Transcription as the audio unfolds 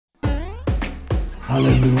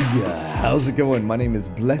Hallelujah. How's it going? My name is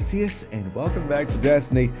Blessious, and welcome back to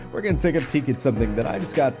Destiny. We're going to take a peek at something that I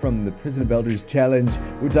just got from the Prison of Elders challenge.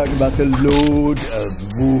 We're talking about the Lord of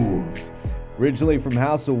Wolves. Originally from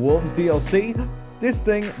House of Wolves DLC, this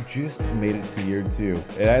thing just made it to year 2.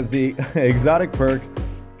 It has the exotic perk,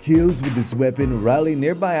 kills with this weapon, rally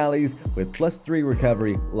nearby allies with +3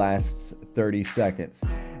 recovery, lasts 30 seconds.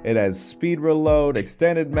 It has speed reload,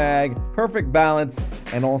 extended mag, perfect balance,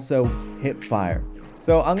 and also hip fire.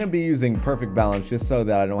 So I'm going to be using perfect balance just so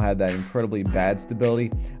that I don't have that incredibly bad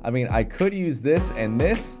stability. I mean, I could use this and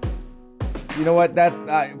this. You know what? That's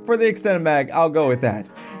for the extended mag, I'll go with that.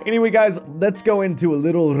 Anyway, guys, let's go into a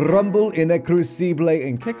little rumble in the crucible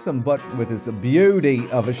and kick some butt with this beauty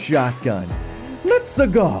of a shotgun. Let's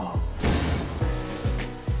go.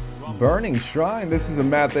 Burning Shrine. This is a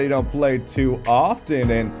map that you don't play too often,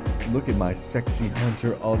 and look at my sexy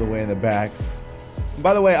hunter all the way in the back.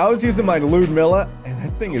 By the way, I was using my Ludmilla, and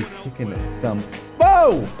that thing is kicking at some.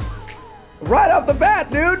 Whoa! Right off the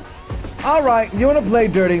bat, dude. All right, you want to play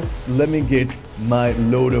dirty? Let me get my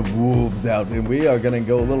load of wolves out, and we are gonna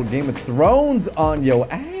go a little Game of Thrones on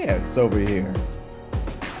your ass over here.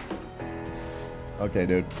 Okay,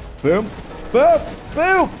 dude. Boom, boom,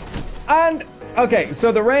 boom, and okay.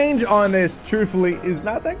 So the range on this, truthfully, is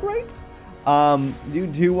not that great. You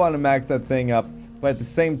do want to max that thing up, but at the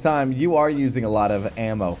same time, you are using a lot of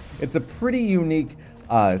ammo. It's a pretty unique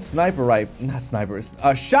sniper rifle, not sniper,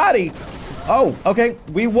 shotty. Oh, okay,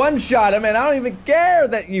 we one-shot him, and I don't even care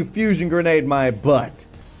that you fusion grenade my butt.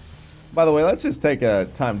 By the way, let's just take a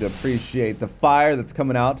time to appreciate the fire that's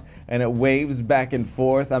coming out, and it waves back and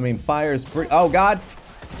forth. I mean, fire is pretty. Oh God,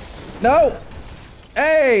 no!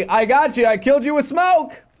 Hey, I got you. I killed you with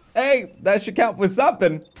smoke. Hey, that should count for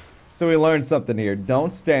something. So we learned something here.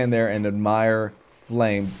 Don't stand there and admire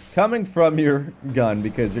flames coming from your gun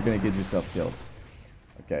because you're gonna get yourself killed.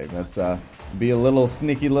 Okay, let's be a little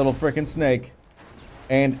sneaky little frickin' snake.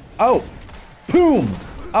 And oh, boom!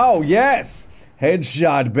 Oh yes,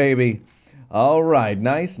 headshot, baby. All right,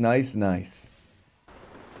 nice, nice, nice.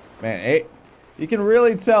 Man, you can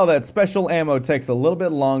really tell that special ammo takes a little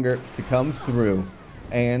bit longer to come through.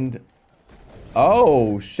 And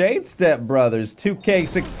oh, Shade Step Brothers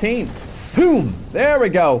 2K16. Boom! There we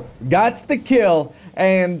go. Gots the kill.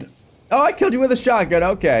 And oh, I killed you with a shotgun.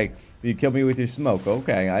 Okay. You killed me with your smoke.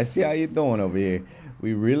 Okay, I see how you're doing over here.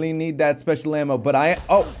 We really need that special ammo, but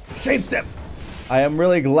oh, Shade Step! I am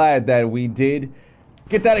really glad that we did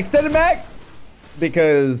get that extended mag,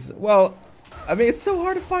 because, well, I mean, it's so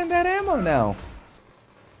hard to find that ammo now.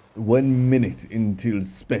 1 minute until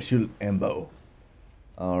special ammo.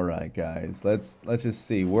 Alright, guys, let's just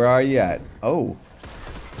see. Where are you at? Oh.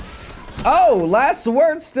 Oh, last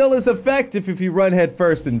word still is effective if you run head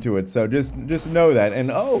first into it, so just know that.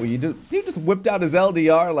 And oh, he just whipped out his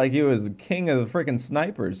LDR like he was king of the freaking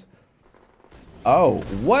snipers. Oh,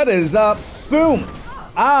 what is up? Boom!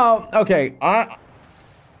 Oh, okay. I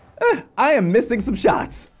am missing some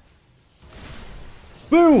shots.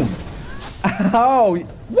 Boom! Oh,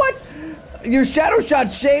 what? Your shadow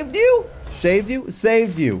shot shaved you? Shaved you?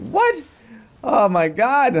 Saved you. What? Oh my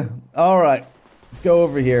God. All right, let's go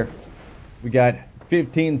over here. We got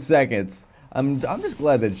 15 seconds. I'm just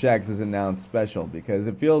glad that Shaxx is announced special, because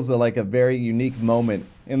it feels like a very unique moment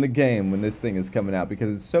in the game when this thing is coming out,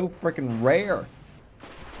 because it's so freaking rare.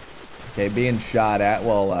 Okay, being shot at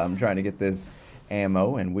while I'm trying to get this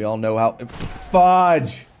ammo, and we all know how.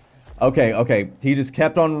 Fudge. Okay. He just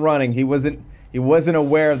kept on running. He wasn't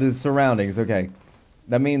aware of his surroundings. Okay,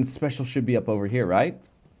 that means special should be up over here, right?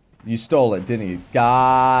 You stole it, didn't you?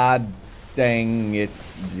 God dang it,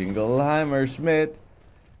 Jingleheimer Schmidt.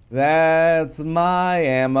 That's my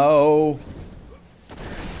ammo.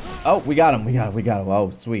 Oh, we got him. Oh,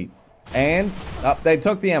 sweet. And they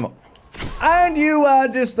took the ammo. And you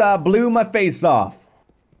just blew my face off.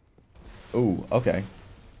 Ooh, okay.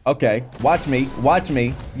 Okay, watch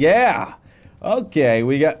me. Yeah. Okay,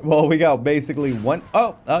 we got basically one.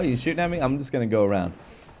 Oh, you shooting at me? I'm just gonna go around.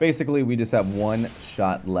 Basically, we just have one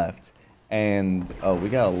shot left. And, oh, we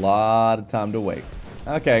got a lot of time to wait.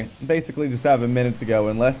 Okay, basically just have a minute to go,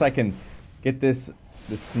 unless I can get this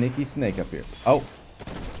sneaky snake up here. Oh.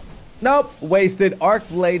 Nope, wasted. Arc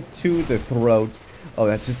blade to the throat. Oh,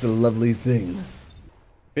 that's just a lovely thing.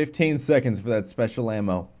 15 seconds for that special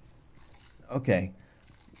ammo. Okay,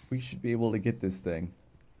 we should be able to get this thing.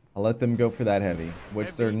 I'll let them go for that heavy,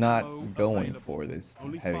 which they're not going for this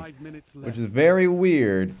heavy, which is very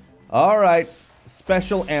weird. All right.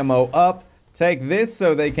 Special ammo up. Take this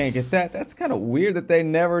so they can't get that. That's kind of weird that they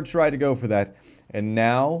never tried to go for that. And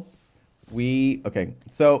now we, okay,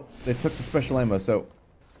 so they took the special ammo. So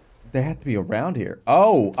they have to be around here.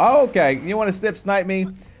 Oh, okay. You want to snip snipe me?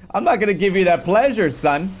 I'm not gonna give you that pleasure,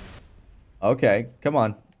 son. Okay, come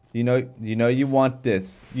on. You know you want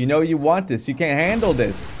this. You know you want this. You can't handle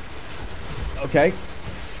this. Okay.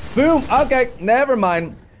 Boom. Okay, never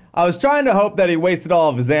mind. I was trying to hope that he wasted all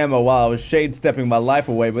of his ammo while I was shade stepping my life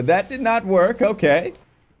away, but that did not work. Okay.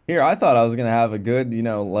 Here, I thought I was gonna have a good, you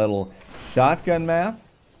know, little shotgun map.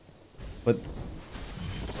 But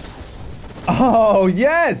oh,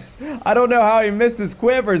 yes! I don't know how he missed his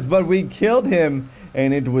quivers, but we killed him,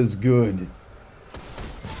 and it was good.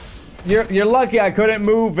 You're lucky I couldn't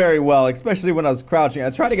move very well, especially when I was crouching. I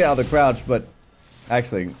tried to get out of the crouch, but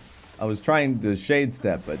actually, I was trying to shade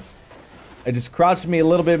step, but it just crouched me a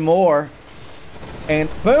little bit more. And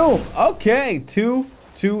boom! Okay, 2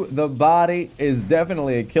 to the body is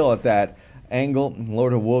definitely a kill at that angle.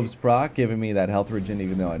 Lord of Wolves proc, giving me that health regen,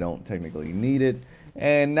 even though I don't technically need it.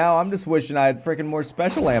 And now I'm just wishing I had freaking more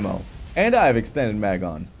special ammo. And I have extended mag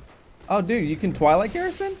on. Oh, dude, you can Twilight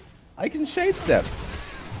Garrison? I can shade step.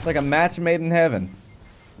 It's like a match made in heaven.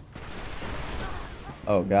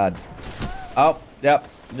 Oh, God. Oh, yep.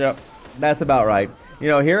 That's about right. You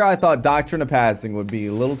know, here I thought Doctrine of Passing would be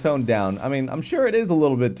a little toned down. I mean, I'm sure it is a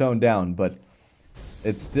little bit toned down, but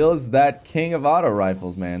it still is that king of auto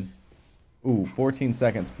rifles, man. Ooh, 14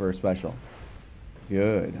 seconds for a special.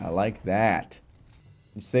 Good, I like that.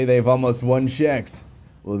 You say they've almost won checks.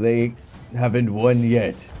 Well, they haven't won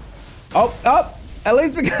yet. Oh, at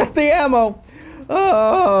least we got the ammo.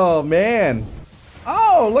 Oh, man.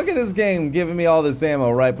 Oh, look at this game giving me all this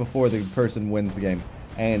ammo right before the person wins the game.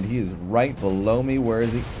 And he is right below me. Where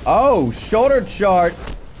is he? Oh, shoulder chart.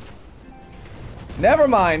 Never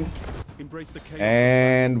mind.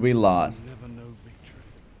 And we lost.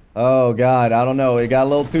 Oh, God. I don't know. It got a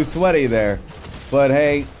little too sweaty there. But,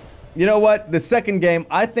 hey, you know what? The second game,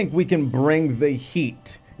 I think we can bring the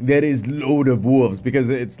heat that is Lord of Wolves. Because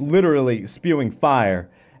it's literally spewing fire.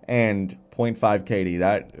 And 0.5 KD.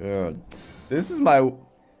 That, this is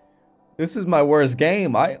my worst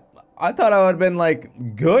game. I thought I would have been,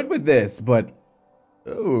 like, good with this, but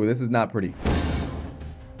ooh, this is not pretty.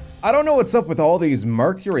 I don't know what's up with all these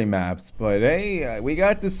Mercury maps, but hey, we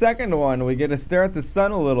got the second one. We get to stare at the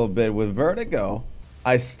sun a little bit with Vertigo.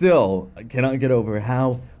 I still cannot get over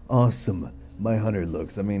how awesome my hunter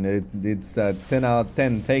looks. I mean, it's 10 out of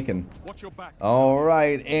 10 taken. All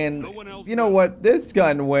right, and you know what? This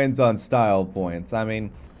gun wins on style points. I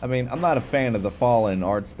mean, I'm not a fan of the Fallen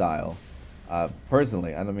art style.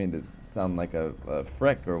 Personally, I don't mean to sound like a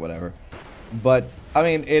frick or whatever, but I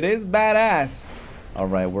mean, it is badass. All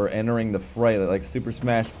right, we're entering the fray like Super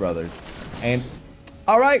Smash Brothers, and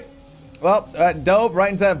all right, well, dove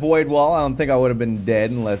right into that void wall. I don't think I would have been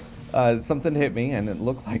dead unless something hit me, and it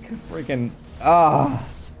looked like a freaking the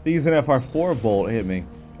FR4 bolt hit me,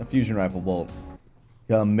 a fusion rifle bolt.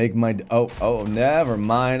 Come make my oh, never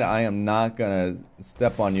mind. I am not gonna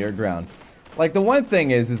step on your ground. Like, the one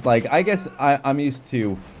thing is like, I guess I'm used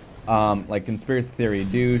to, like, conspiracy theory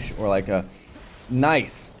douche, or like a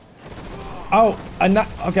nice. Oh,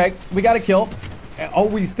 okay, we got a kill. Oh,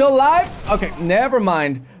 we still alive? Okay, never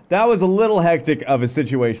mind. That was a little hectic of a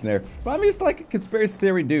situation there. But I'm used to, like, a conspiracy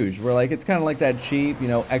theory douche, where, like, it's kind of like that cheap, you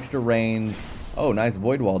know, extra range. Oh, nice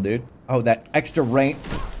void wall, dude. Oh, that extra range.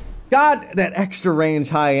 God, that extra range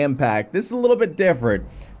high impact. This is a little bit different.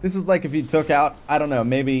 This is like if you took out, I don't know,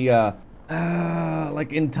 maybe,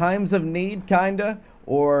 like in times of need, kinda,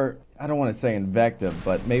 or I don't want to say invective,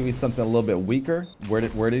 but maybe something a little bit weaker. Where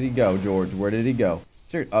did he go, George? Where did he go?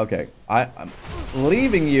 Okay, I'm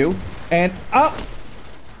leaving you, and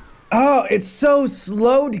oh, it's so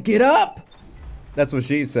slow to get up. That's what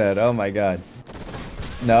she said. Oh my God.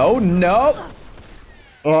 No.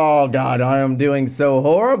 Oh God, I am doing so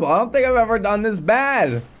horrible. I don't think I've ever done this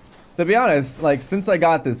bad. To be honest, like, since I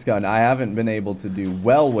got this gun, I haven't been able to do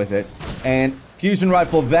well with it. And fusion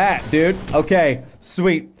rifle that, dude. Okay,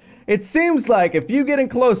 sweet. It seems like if you get in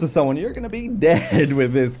close to someone, you're gonna be dead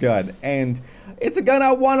with this gun. And it's a gun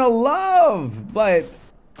I wanna love, but,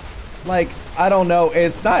 like, I don't know.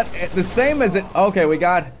 It's not the same as it. Okay, we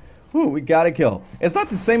got a kill. It's not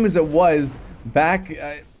the same as it was back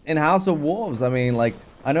in House of Wolves. I mean, like,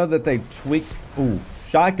 I know that they tweaked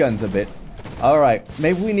shotguns a bit. All right,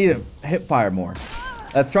 maybe we need to hip fire more.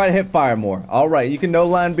 Let's try to hip fire more. All right, you can no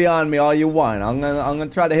line beyond me all you want. I'm gonna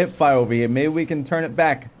try to hip fire over here. Maybe we can turn it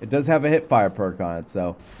back. It does have a hip fire perk on it,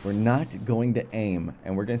 so we're not going to aim,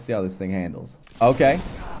 and we're gonna see how this thing handles. Okay.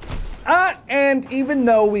 And even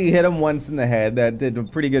though we hit him once in the head, that did a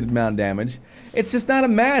pretty good amount of damage. It's just not a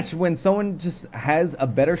match when someone just has a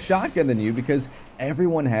better shotgun than you, because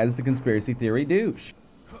everyone has the conspiracy theory douche.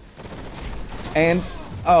 And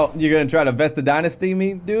Oh, you're gonna try to Vesta Dynasty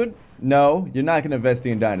me, dude? No, you're not gonna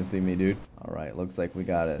Vesta Dynasty me, dude. All right, looks like we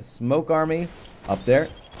got a smoke army up there.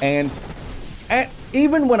 And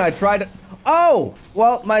even when I tried to... Oh,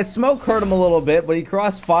 well, my smoke hurt him a little bit, but he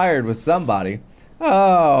cross-fired with somebody.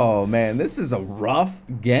 Oh, man, this is a rough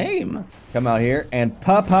game. Come out here and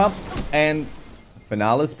pump, and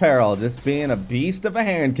Finalis Peril, just being a beast of a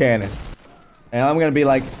hand cannon. And I'm gonna be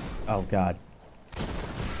like, oh, God.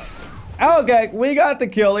 Okay, we got the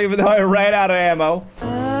kill, even though I ran out of ammo.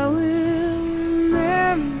 I will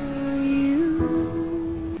remember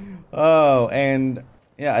you. Oh, and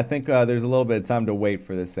yeah, I think there's a little bit of time to wait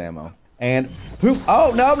for this ammo. And poop.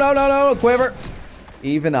 Oh, no, quiver.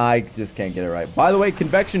 Even I just can't get it right. By the way,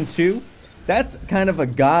 Convection 2, that's kind of a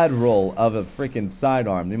god roll of a freaking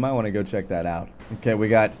sidearm. You might want to go check that out. Okay, we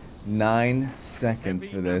got 9 seconds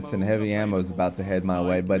for this, and heavy ammo is about to head my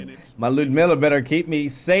way, but my Ludmilla better keep me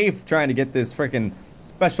safe trying to get this freaking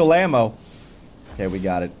special ammo. Okay, we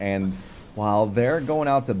got it. And while they're going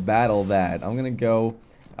out to battle that, I'm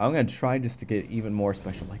gonna try just to get even more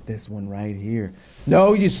special, like this one right here.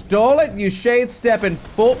 No, you stole it, you shade stepping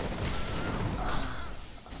full.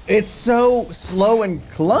 It's so slow and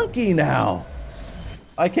clunky now.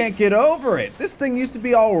 I can't get over it. This thing used to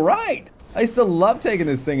be all right. I used to love taking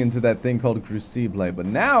this thing into that thing called Crucible, but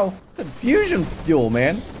now it's a fusion fuel,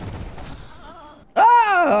 man.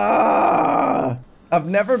 Ah! I've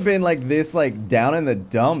never been like this, like down in the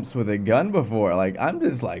dumps with a gun before. Like, I'm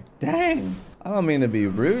just like, dang. I don't mean to be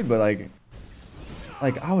rude, but like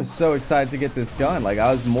I was so excited to get this gun. Like,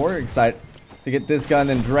 I was more excited to get this gun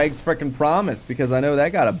than Drake's freaking Promise, because I know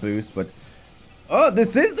that got a boost, but oh,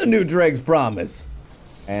 this is the new Drake's Promise.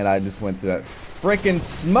 And I just went through that freaking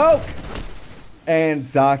smoke.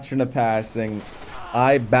 And Doctrine of Passing,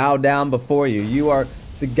 I bow down before you. You are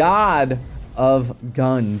the god of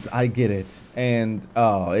guns. I get it. And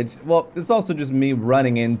oh, it's also just me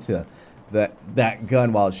running into that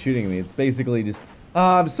gun while it's shooting me. It's basically just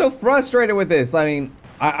I'm so frustrated with this. I mean,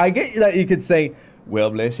 I get that you could say,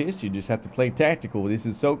 well, Blessious, you just have to play tactical. This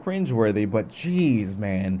is so cringeworthy, but geez,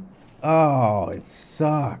 man. Oh, it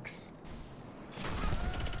sucks.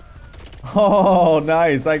 Oh,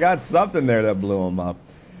 nice. I got something there that blew him up.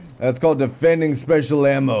 That's called defending special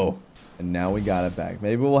ammo. And now we got it back.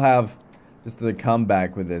 Maybe we'll have just a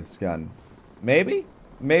comeback with this gun. Maybe?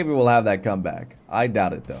 Maybe we'll have that comeback. I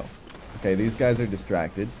doubt it, though. Okay, these guys are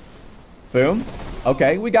distracted. Boom.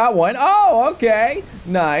 Okay, we got one. Oh, okay.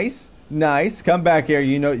 Nice. Nice. Come back here.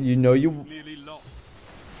 You know you...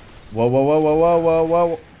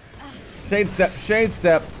 Whoa. Shade step, shade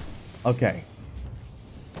step. Okay.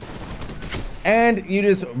 And you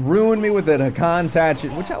just ruined me with a Hakan's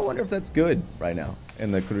hatchet, which I wonder if that's good right now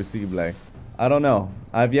in the Crucible. I don't know.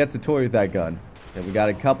 I've yet to toy with that gun. Okay, we got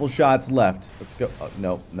a couple shots left. Let's go. Oh,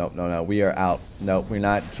 no. We are out. No, we're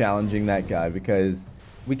not challenging that guy because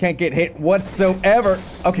we can't get hit whatsoever.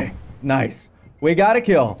 Okay, nice. We got a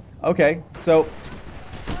kill. Okay, so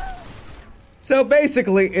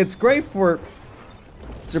basically, it's great for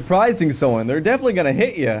surprising someone. They're definitely gonna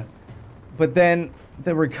hit you, but then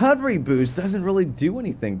the recovery boost doesn't really do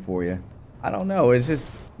anything for you. I don't know. It's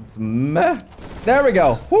meh. There we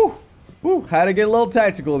go. Whew. Had to get a little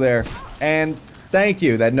tactical there. And thank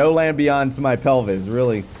you. That no land beyond to my pelvis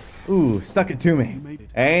really, stuck it to me.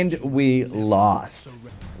 And we lost.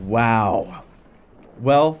 Wow.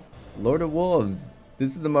 Well, Lord of Wolves,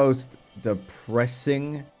 this is the most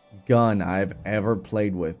depressing gun I've ever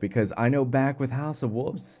played with, because I know back with House of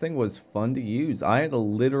Wolves, this thing was fun to use. I had a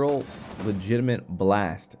literal, legitimate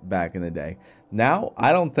blast back in the day. Now,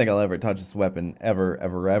 I don't think I'll ever touch this weapon ever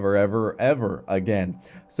again.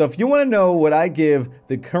 So if you want to know what I give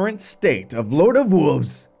the current state of Lord of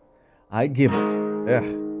Wolves, I give it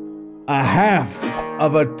a half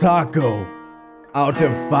of a taco out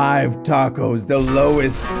of 5 tacos, the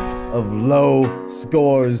lowest of low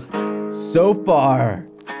scores so far.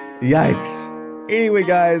 Yikes. Anyway,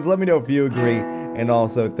 guys, let me know if you agree. And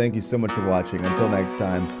also, thank you so much for watching. Until next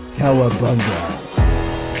time, cowabunga.